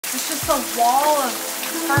It's just a wall of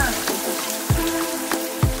ferns.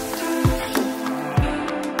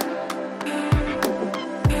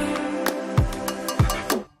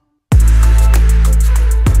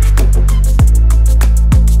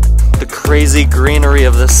 Crazy greenery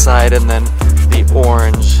of this side and then the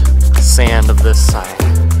orange sand of this side.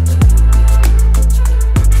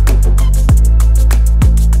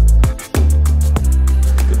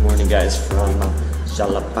 Good morning guys from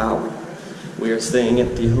Jalapao. We are staying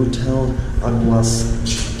at the Hotel Aguas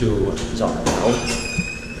Do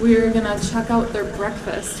Jalapao. We're gonna check out their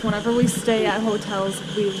breakfast. Whenever we stay at hotels,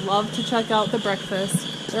 we love to check out the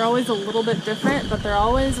breakfast. They're always a little bit different, but they're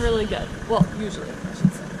always really good. Well, usually, I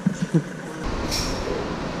should say.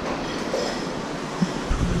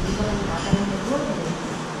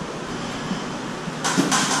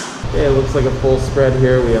 Yeah, it looks like a full spread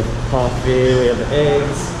here. We have coffee, we have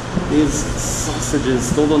eggs. These sausages,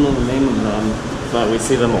 still don't know the name of them, but we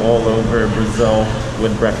see them all over Brazil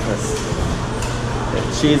with breakfast. We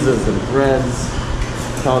have cheeses and breads.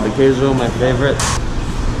 Caldo de queijo, my favorite.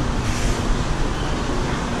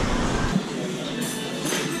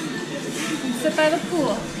 Sit by the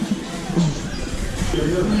pool.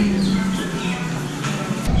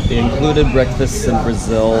 The included breakfasts in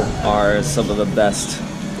Brazil are some of the best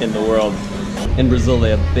in the world. In Brazil they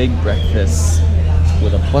have big breakfasts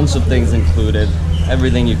with a bunch of things included,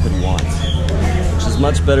 everything you could want, which is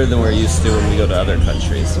much better than we're used to when we go to other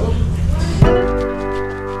countries.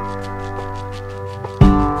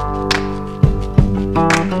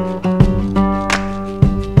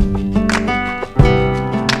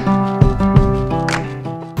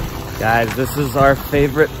 Guys, this is our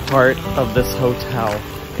favorite part of this hotel.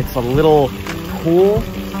 It's a little pool.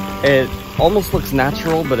 It almost looks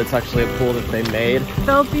natural, but it's actually a pool that they made.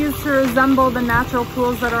 Built these to resemble the natural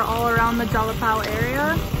pools that are all around the Jalapão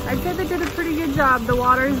area. I'd say they did a pretty good job. The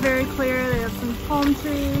water is very clear. They have some palm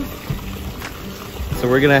trees. So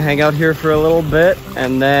we're gonna hang out here for a little bit,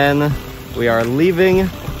 and then we are leaving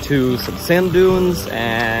to some sand dunes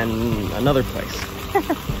and another place.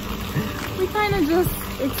 We kind of just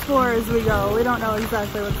explore as we go. We don't know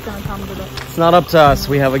exactly what's gonna come today. It's not up to us.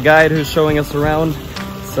 We have a guide who's showing us around,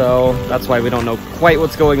 so that's why we don't know quite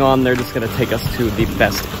what's going on. They're just gonna take us to the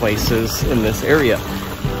best places in this area.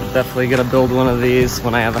 Definitely gonna build one of these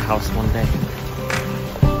when I have a house one day.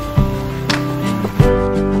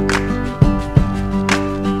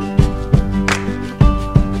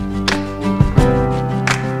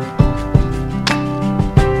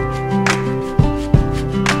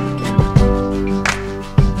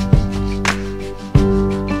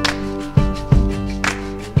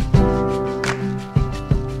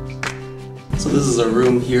 So this is a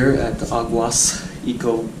room here at the Aguas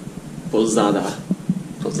Eco Pousada.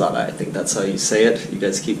 Pousada, I think that's how you say it. You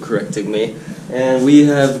guys keep correcting me. And we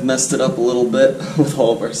have messed it up a little bit with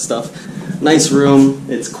all of our stuff. Nice room.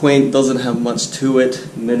 It's quaint, doesn't have much to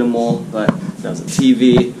it, minimal, but it has a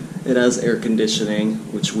TV. It has air conditioning,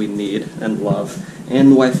 which we need and love.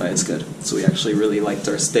 And the Wi-Fi is good. So we actually really liked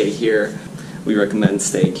our stay here. We recommend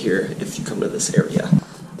staying here if you come to this area.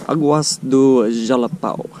 Aguas do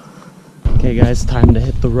Jalapao. Okay guys, time to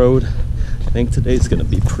hit the road. I think today's gonna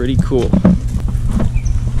be pretty cool.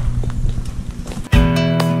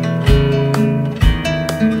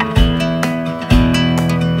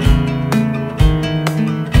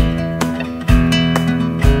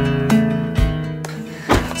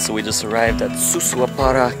 So we just arrived at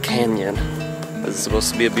Susuapara Canyon. This is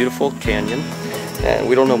supposed to be a beautiful canyon, and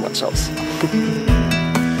we don't know much else.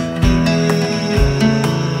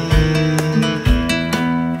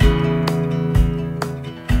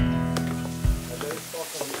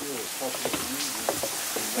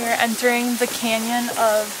 We're entering the canyon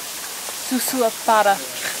of Susuapara.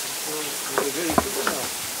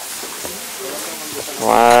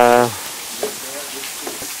 Wow.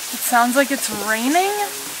 It sounds like it's raining,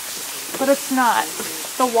 but it's not.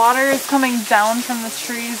 The water is coming down from the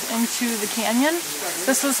trees into the canyon.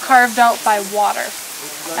 This was carved out by water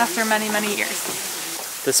after many, many years.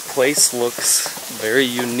 This place looks very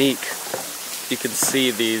unique. You can see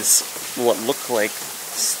these, what look like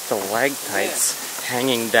stalactites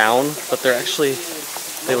hanging down, but they're actually,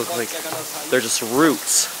 they look like they're just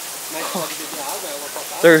roots.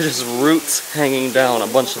 They're just roots hanging down, a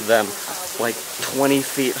bunch of them, like 20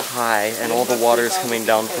 feet high, and all the water is coming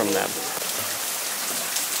down from them.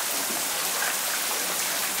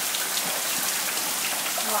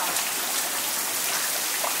 Wow.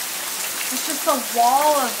 It's just a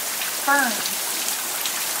wall of ferns.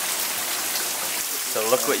 So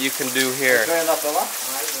look what you can do here.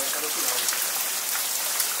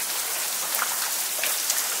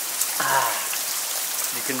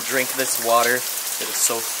 You can drink this water. It is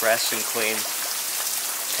so fresh and clean.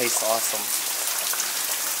 Tastes awesome.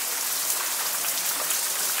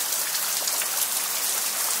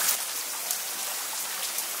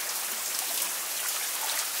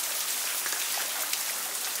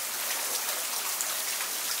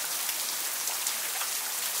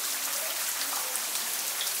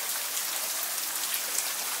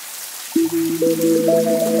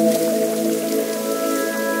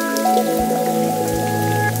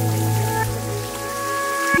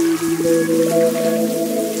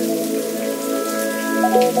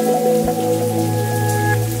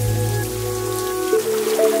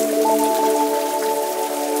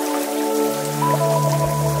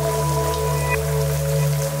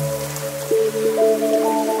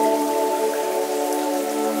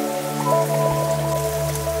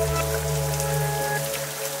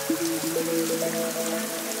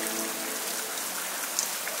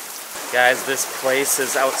 Guys, this place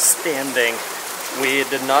is outstanding. We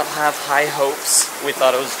did not have high hopes. We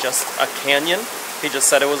thought it was just a canyon. He just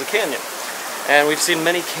said it was a canyon. And we've seen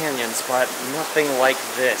many canyons, but nothing like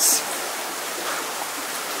this.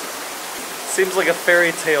 Seems like a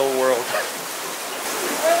fairy tale world.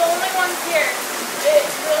 We're the only ones here. It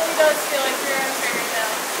really does feel like you're in a fairy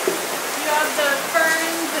tale. You have the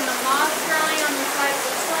ferns and the moss growing on the side of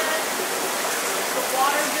the cliff, the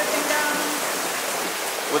water dripping down.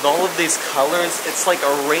 With all of these colors, it's like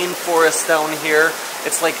a rainforest down here.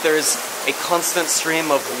 It's like there's a constant stream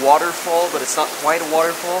of waterfall, but it's not quite a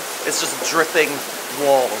waterfall. It's just dripping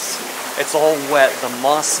walls. It's all wet. The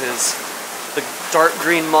mosses, the dark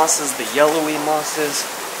green mosses, the yellowy mosses,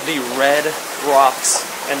 the red rocks,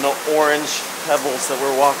 and the orange pebbles that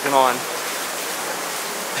we're walking on.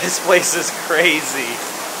 This place is crazy.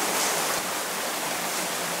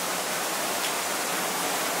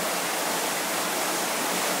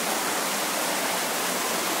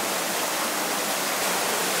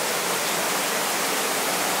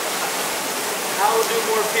 How do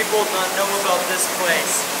more people not know about this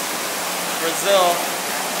place? Brazil,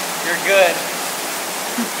 you're good.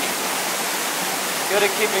 Good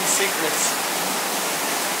at keeping secrets.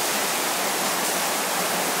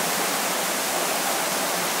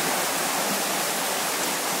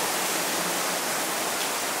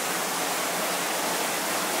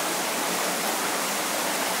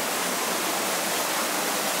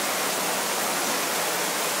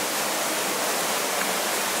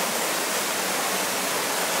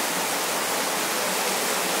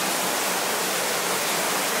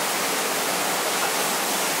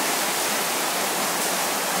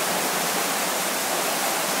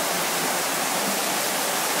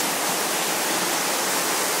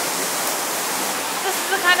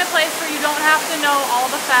 Kind of place where you don't have to know all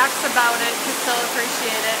the facts about it to still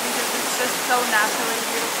appreciate it, because it's just so naturally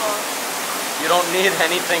beautiful. You don't need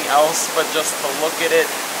anything else but just to look at it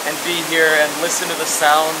and be here and listen to the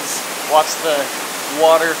sounds, watch the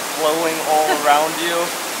water flowing all around you.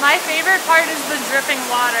 My favorite part is the dripping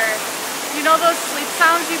water. You know those sleep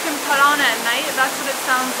sounds you can put on at night? That's what it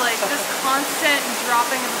sounds like, just constant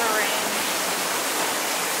dropping of the rain.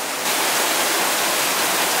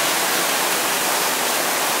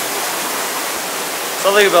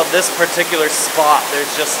 Something about this particular spot,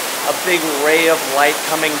 there's just a big ray of light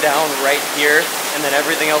coming down right here, and then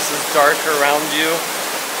everything else is dark around you.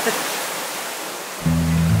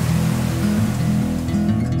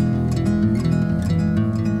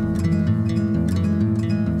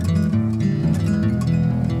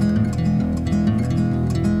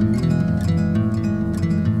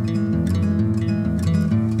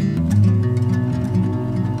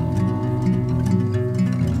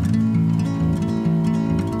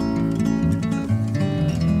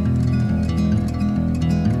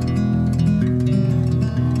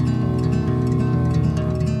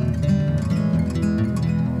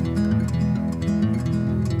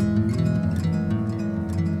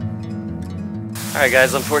 Alright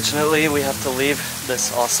guys, unfortunately we have to leave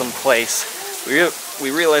this awesome place.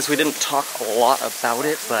 We realized we didn't talk a lot about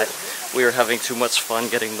it, but we were having too much fun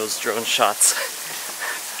getting those drone shots.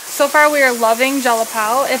 So far we are loving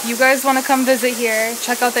Jalapao. If you guys want to come visit here,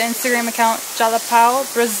 check out the Instagram account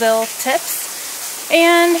Jalapão Brazil Tips,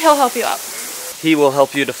 and he'll help you out. He will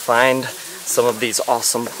help you to find some of these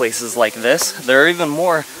awesome places like this. There are even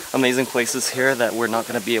more amazing places here that we're not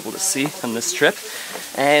going to be able to see on this trip,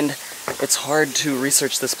 and it's hard to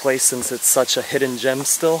research this place since it's such a hidden gem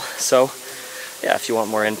still. So yeah, if you want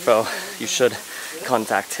more info, you should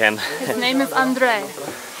contact him. His name is Andre.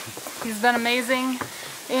 He's been amazing,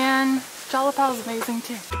 and Jalapao is amazing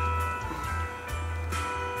too.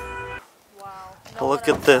 Wow. Look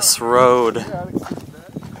at this road.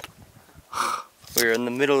 We're in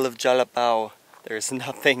the middle of Jalapao. There's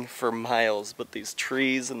nothing for miles but these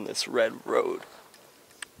trees and this red road.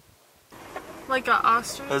 Like an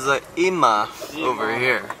ostrich? There's a ima over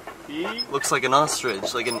here. Looks like an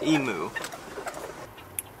ostrich, like an emu.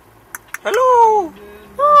 Hello!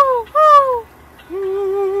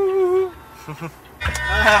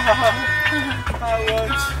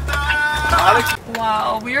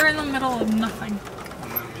 Wow, we are in the middle of nothing.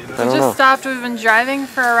 We I don't just know. stopped. We've been driving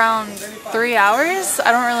for around 3 hours.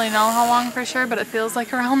 I don't really know how long for sure, but it feels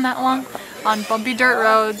like around that long. On bumpy dirt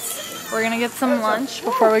roads. We're gonna get some lunch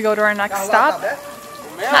before we go to our next stop.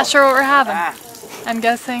 Not sure what we're having. I'm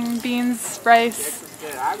guessing beans, rice,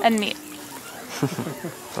 and meat.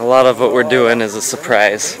 A lot of what we're doing is a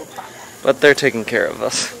surprise, but they're taking care of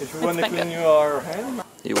us. It's been good.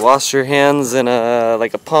 You wash your hands in a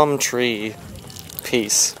like a palm tree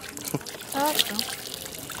piece. Oh, that's cool.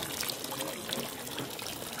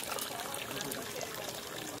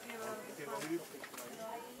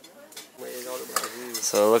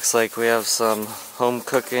 So it looks like we have some home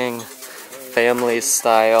cooking, family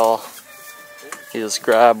style. You just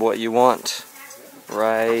grab what you want.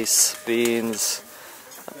 Rice, beans,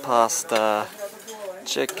 pasta,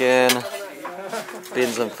 chicken,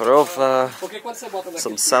 beans and farofa,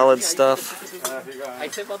 some salad stuff.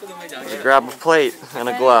 You grab a plate and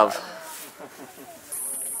a glove.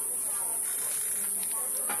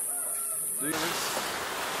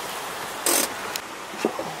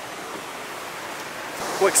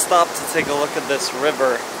 Quick stop to take a look at this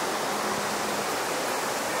river.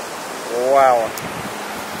 Wow.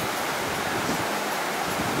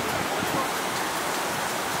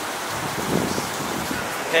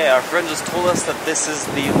 Okay, our friend just told us that this is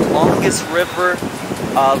the longest river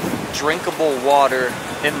of drinkable water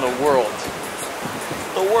in the world.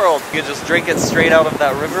 The world. You can just drink it straight out of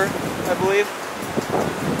that river, I believe.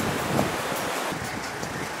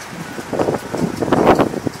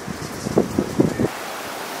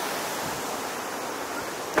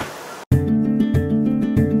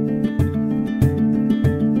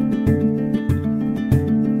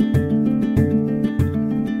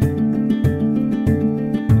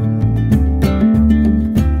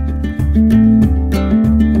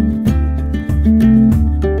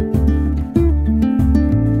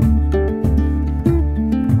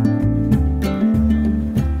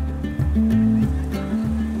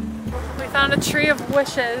 Found a tree of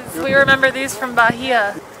wishes. We remember these from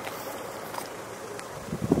Bahia.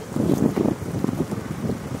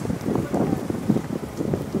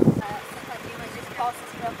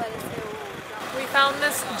 We found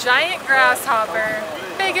this giant grasshopper.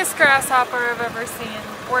 Biggest grasshopper I've ever seen.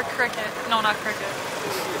 Or cricket. No, not cricket.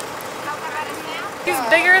 He's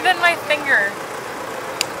bigger than my finger.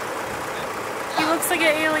 He looks like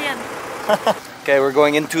an alien. Okay, we're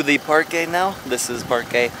going into the parque now. This is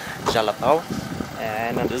Parque Jalapao,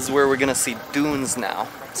 and this is where we're gonna see dunes now.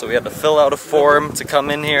 So we had to fill out a form to come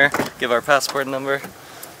in here, give our passport number.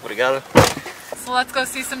 What do you got? So let's go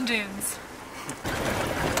see some dunes.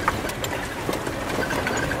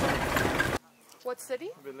 What city?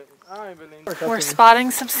 We're spotting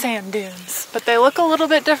some sand dunes, but they look a little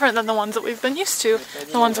bit different than the ones that we've been used to,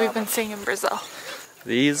 the ones we've been seeing in Brazil.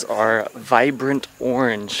 These are vibrant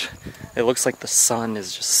orange. It looks like the sun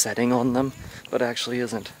is just setting on them, but actually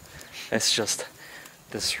isn't. It's just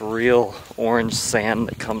this real orange sand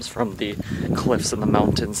that comes from the cliffs and the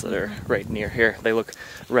mountains that are right near here. They look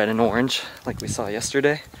red and orange, like we saw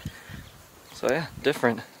yesterday. So yeah,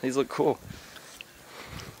 different. These look cool.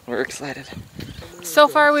 We're excited. So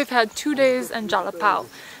far we've had 2 days in Jalapao,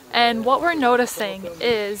 and what we're noticing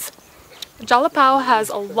is Jalapao has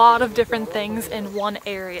a lot of different things in one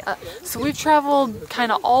area. So we've traveled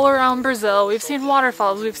kind of all around Brazil. We've seen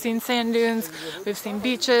waterfalls, we've seen sand dunes, we've seen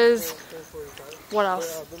beaches, what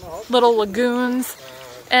else? Little lagoons.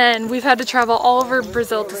 And we've had to travel all over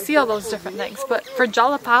Brazil to see all those different things. But for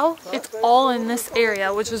Jalapao, it's all in this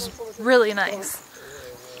area, which is really nice.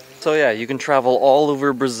 So yeah, you can travel all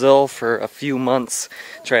over Brazil for a few months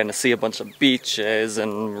trying to see a bunch of beaches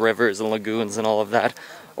and rivers and lagoons and all of that.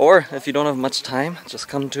 Or, if you don't have much time, just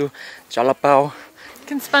come to Jalapao. You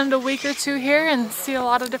can spend a week or two here and see a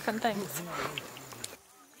lot of different things.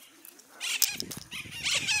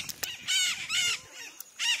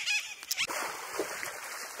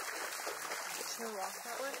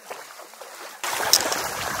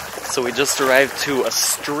 So we just arrived to a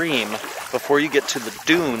stream. Before you get to the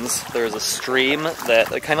dunes, there's a stream that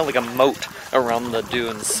kind of like a moat around the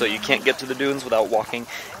dunes, so you can't get to the dunes without walking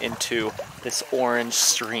into this orange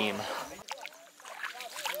stream.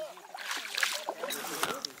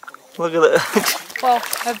 Look at that. Well,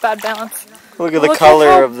 I have bad balance. Look at the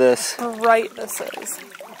color of this. Bright this is.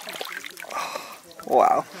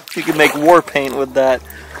 Wow. You can make war paint with that.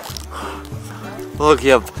 Look,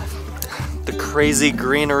 you have the crazy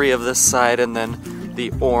greenery of this side and then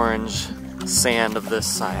the orange sand of this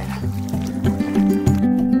side.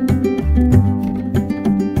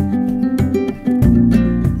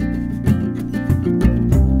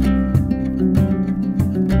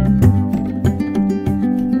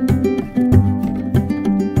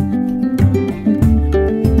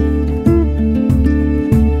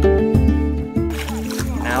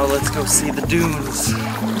 Now let's go see the dunes.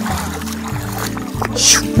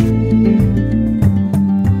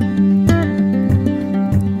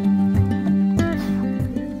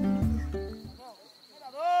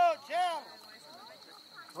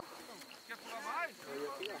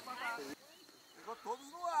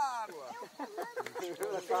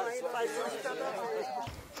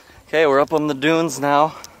 Okay, we're up on the dunes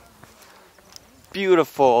now.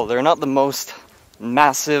 Beautiful. They're not the most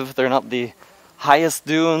massive, they're not the highest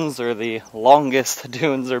dunes or the longest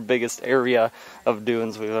dunes or biggest area of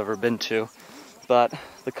dunes we've ever been to, but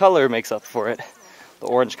the color makes up for it, the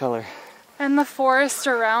orange color. And the forest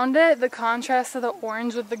around it, the contrast of the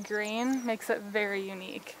orange with the green makes it very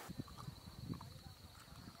unique.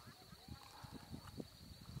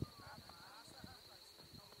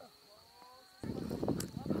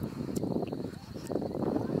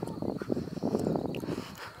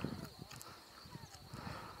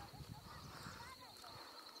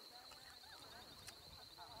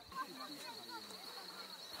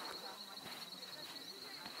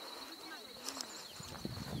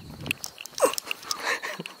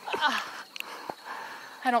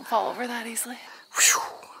 I don't fall over that easily.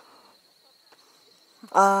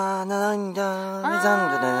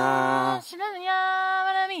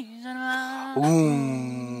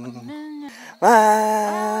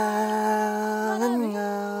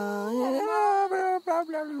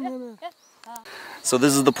 So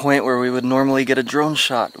this is the point where we would normally get a drone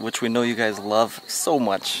shot, which we know you guys love so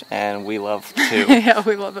much, and we love too. Yeah,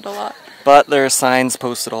 we love it a lot. But there are signs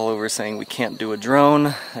posted all over saying we can't do a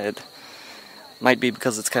drone. It might be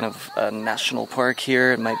because it's kind of a national park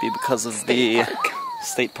here. It might be because of the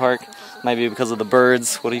state park. It might be because of the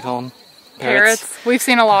birds. What do you call them? Parrots. We've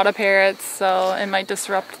seen a lot of parrots, so it might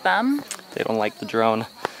disrupt them. They don't like the drone.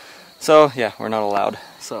 So yeah, we're not allowed.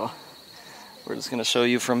 So we're just gonna show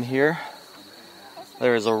you from here.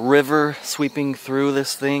 There is a river sweeping through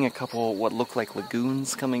this thing, a couple what look like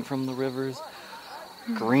lagoons coming from the rivers.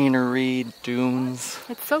 Greenery, dunes.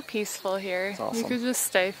 It's so peaceful here. It's awesome. You could just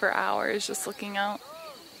stay for hours just looking out.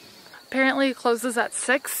 Apparently it closes at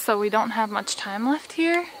 6, so we don't have much time left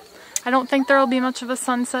here. I don't think there will be much of a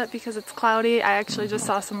sunset because it's cloudy. I actually just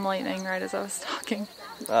saw some lightning right as I was talking.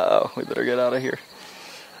 Uh-oh, we better get out of here.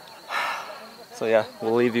 So yeah,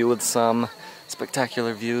 we'll leave you with some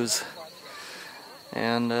spectacular views.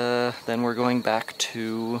 And then we're going back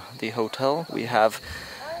to the hotel. We have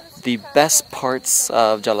the best parts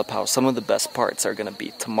of Jalapao. Some of the best parts are going to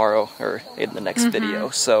be tomorrow or in the next video.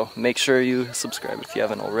 So make sure you subscribe if you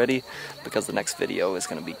haven't already, because the next video is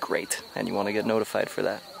going to be great and you want to get notified for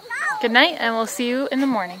that. Good night, and we'll see you in the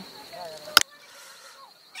morning.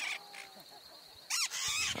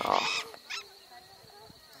 Oh.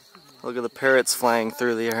 Look at the parrots flying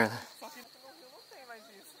through the air.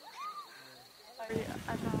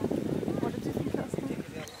 What did you think that was going to be?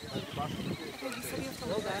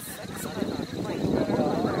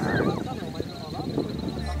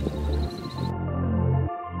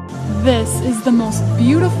 This is the most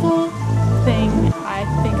beautiful thing I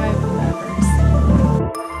think I've ever seen.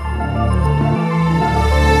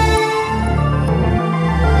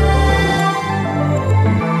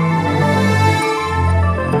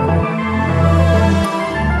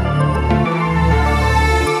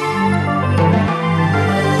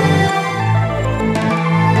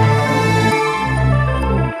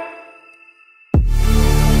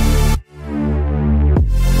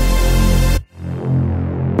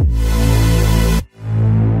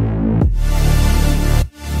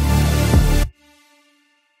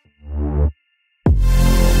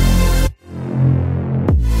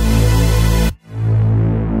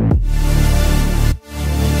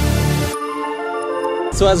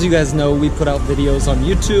 So as you guys know, we put out videos on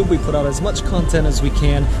YouTube, we put out as much content as we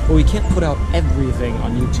can, but we can't put out everything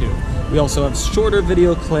on YouTube. We also have shorter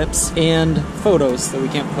video clips and photos that we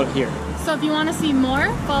can't put here. So if you want to see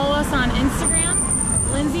more, follow us on Instagram,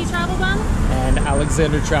 Lindsay Travelbum, And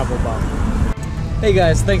Alexander Travelbum. Hey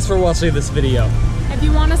guys, thanks for watching this video. If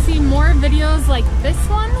you want to see more videos like this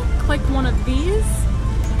one, click one of these.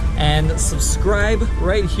 And subscribe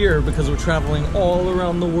right here because we're traveling all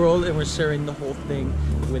around the world and we're sharing the whole thing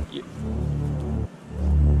with you.